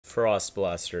Frost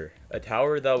Blaster, a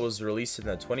tower that was released in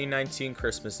the 2019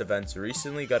 Christmas events,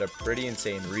 recently got a pretty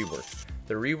insane rework.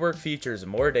 The rework features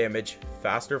more damage,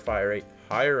 faster fire rate,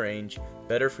 higher range,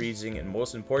 better freezing, and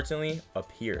most importantly, a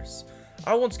pierce.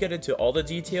 I won't get into all the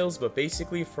details, but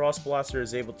basically Frost Blaster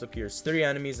is able to pierce 3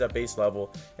 enemies at base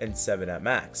level and 7 at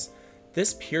max.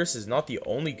 This pierce is not the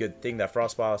only good thing that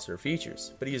Frost Blaster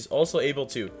features, but he is also able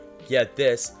to, get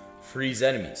this, freeze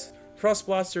enemies. Frost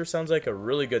Blaster sounds like a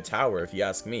really good tower if you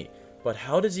ask me, but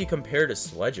how does he compare to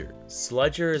Sledger?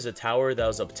 Sledger is a tower that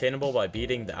was obtainable by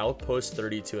beating the Outpost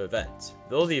 32 event.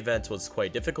 Though the event was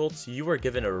quite difficult, you were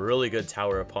given a really good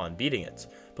tower upon beating it.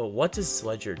 But what does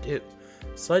Sledger do?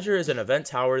 Sledger is an event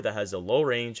tower that has a low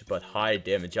range but high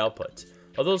damage output.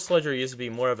 Although Sledger used to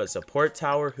be more of a support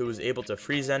tower who was able to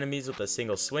freeze enemies with a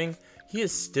single swing, he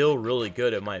is still really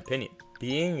good in my opinion.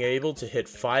 Being able to hit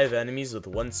 5 enemies with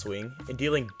one swing and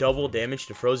dealing double damage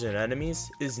to frozen enemies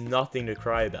is nothing to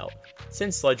cry about.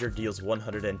 Since Sledger deals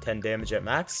 110 damage at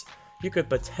max, you could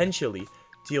potentially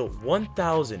deal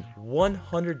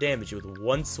 1100 damage with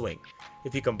one swing,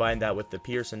 if you combine that with the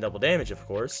pierce and double damage of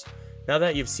course. Now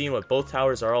that you've seen what both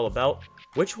towers are all about,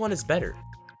 which one is better?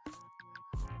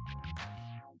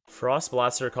 Frost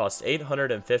Blaster costs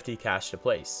 850 cash to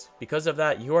place. Because of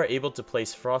that, you are able to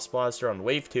place Frost Blaster on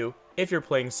wave 2 if you're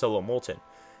playing solo Molten.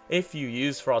 If you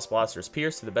use Frost Blaster's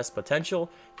pierce to the best potential,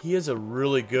 he is a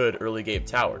really good early game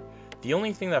tower. The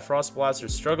only thing that Frost Blaster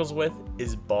struggles with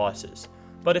is bosses.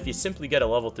 But if you simply get a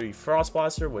level 3 Frost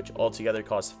Blaster, which altogether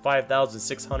costs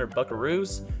 5,600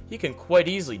 buckaroos, you can quite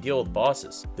easily deal with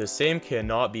bosses. The same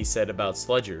cannot be said about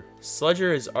Sledger.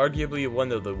 Sledger is arguably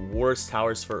one of the worst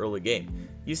towers for early game.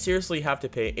 You seriously have to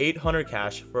pay 800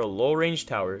 cash for a low range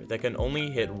tower that can only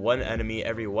hit one enemy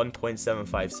every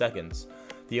 1.75 seconds.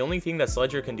 The only thing that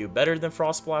Sledger can do better than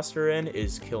Frost Blaster in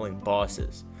is killing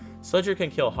bosses. Sledger can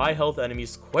kill high health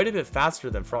enemies quite a bit faster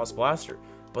than Frost Blaster,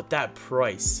 but that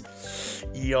price,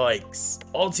 yikes.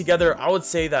 Altogether, I would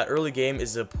say that early game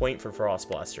is a point for Frost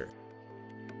Blaster.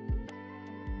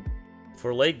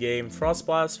 For late game, Frost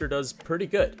Blaster does pretty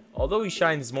good. Although he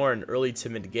shines more in early to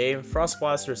mid game, Frost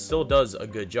Blaster still does a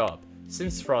good job.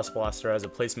 Since Frost Blaster has a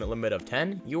placement limit of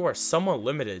 10, you are somewhat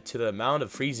limited to the amount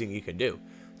of freezing you can do.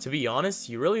 To be honest,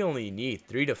 you really only need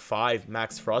 3 to 5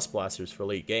 max Frost Blasters for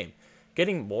late game.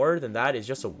 Getting more than that is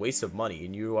just a waste of money,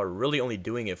 and you are really only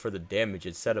doing it for the damage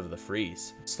instead of the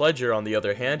freeze. Sledger, on the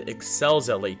other hand, excels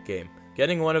at late game.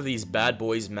 Getting one of these bad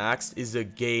boys maxed is a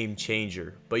game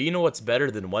changer. But you know what's better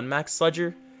than 1 max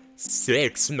Sledger?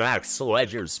 6 max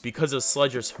Sledgers. Because of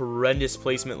Sledger's horrendous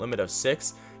placement limit of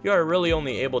 6, you are really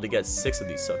only able to get 6 of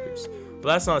these suckers. But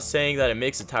that's not saying that it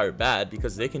makes a tower bad,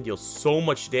 because they can deal so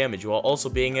much damage while also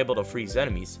being able to freeze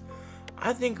enemies.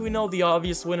 I think we know the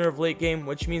obvious winner of late game,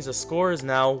 which means the score is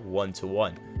now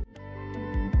 1-1.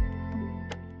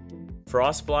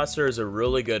 Frost Blaster is a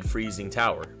really good freezing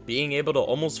tower. Being able to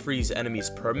almost freeze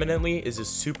enemies permanently is a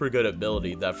super good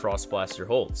ability that Frost Blaster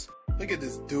holds. Look at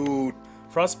this dude.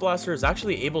 Frost Blaster is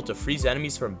actually able to freeze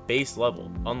enemies from base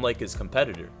level, unlike his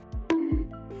competitor.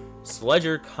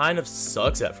 Sledger kind of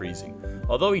sucks at freezing.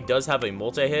 Although he does have a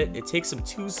multi-hit, it takes him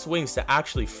 2 swings to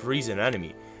actually freeze an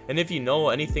enemy. And if you know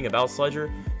anything about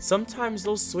Sledger, sometimes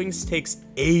those swings takes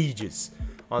ages.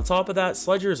 On top of that,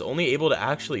 Sledger is only able to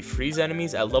actually freeze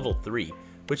enemies at level 3,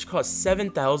 which costs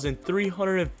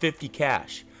 7,350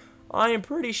 cash. I am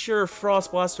pretty sure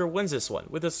Frost Blaster wins this one,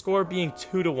 with the score being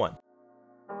 2-1.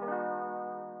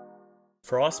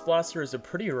 Frost Blaster is a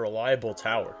pretty reliable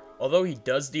tower. Although he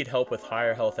does need help with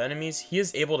higher health enemies, he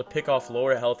is able to pick off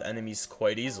lower health enemies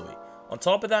quite easily. On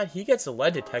top of that, he gets a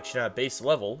lead detection at base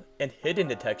level and hidden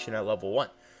detection at level 1.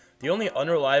 The only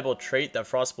unreliable trait that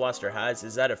Frost Blaster has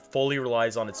is that it fully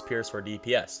relies on its pierce for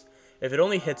DPS. If it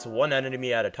only hits 1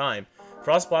 enemy at a time,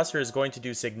 Frost Blaster is going to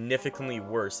do significantly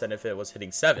worse than if it was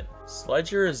hitting 7.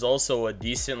 Sledger is also a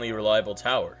decently reliable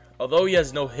tower. Although he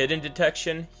has no hidden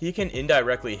detection, he can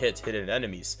indirectly hit hidden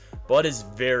enemies, but is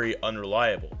very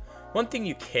unreliable. One thing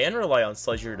you can rely on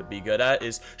Sledger to be good at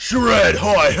is shred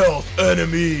high health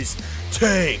enemies,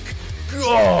 tank,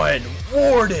 gone,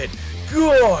 warden,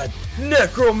 gone,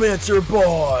 necromancer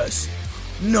boss,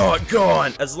 not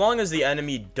gone. As long as the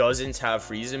enemy doesn't have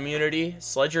freeze immunity,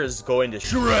 Sledger is going to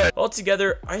shred.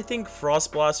 Altogether, I think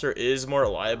Frost Blaster is more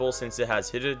reliable since it has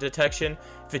hidden detection.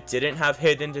 If it didn't have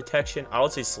hidden detection, I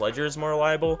would say Sledger is more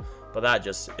reliable, but that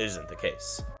just isn't the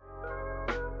case.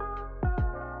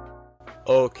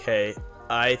 Okay,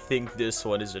 I think this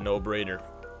one is a no-brainer.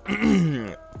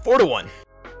 4-1.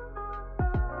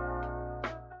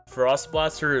 Frost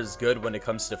Blaster is good when it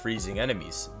comes to freezing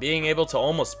enemies. Being able to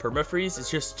almost permafreeze is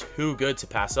just too good to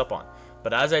pass up on.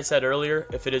 but as I said earlier,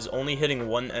 if it is only hitting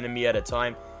one enemy at a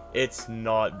time, it's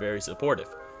not very supportive.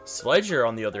 Sledger,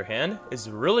 on the other hand, is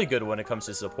really good when it comes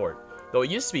to support. Though it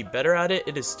used to be better at it,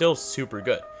 it is still super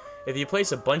good. If you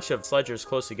place a bunch of Sledgers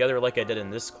close together like I did in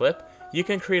this clip, you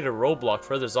can create a roadblock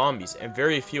for the zombies and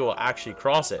very few will actually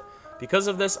cross it. Because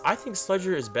of this, I think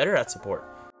Sledger is better at support.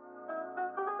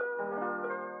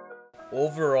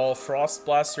 Overall, Frost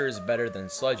Blaster is better than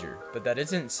Sledger, but that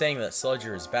isn't saying that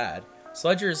Sledger is bad.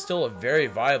 Sledger is still a very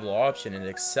viable option and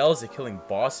excels at killing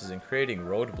bosses and creating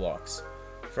roadblocks.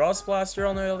 Frost Blaster,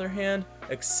 on the other hand,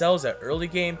 excels at early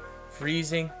game,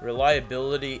 freezing,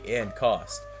 reliability, and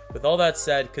cost. With all that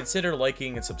said, consider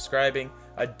liking and subscribing.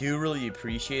 I do really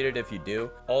appreciate it if you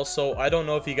do. Also, I don't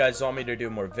know if you guys want me to do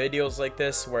more videos like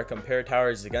this where I compare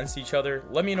towers against each other.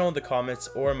 Let me know in the comments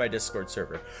or in my Discord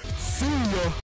server. See ya!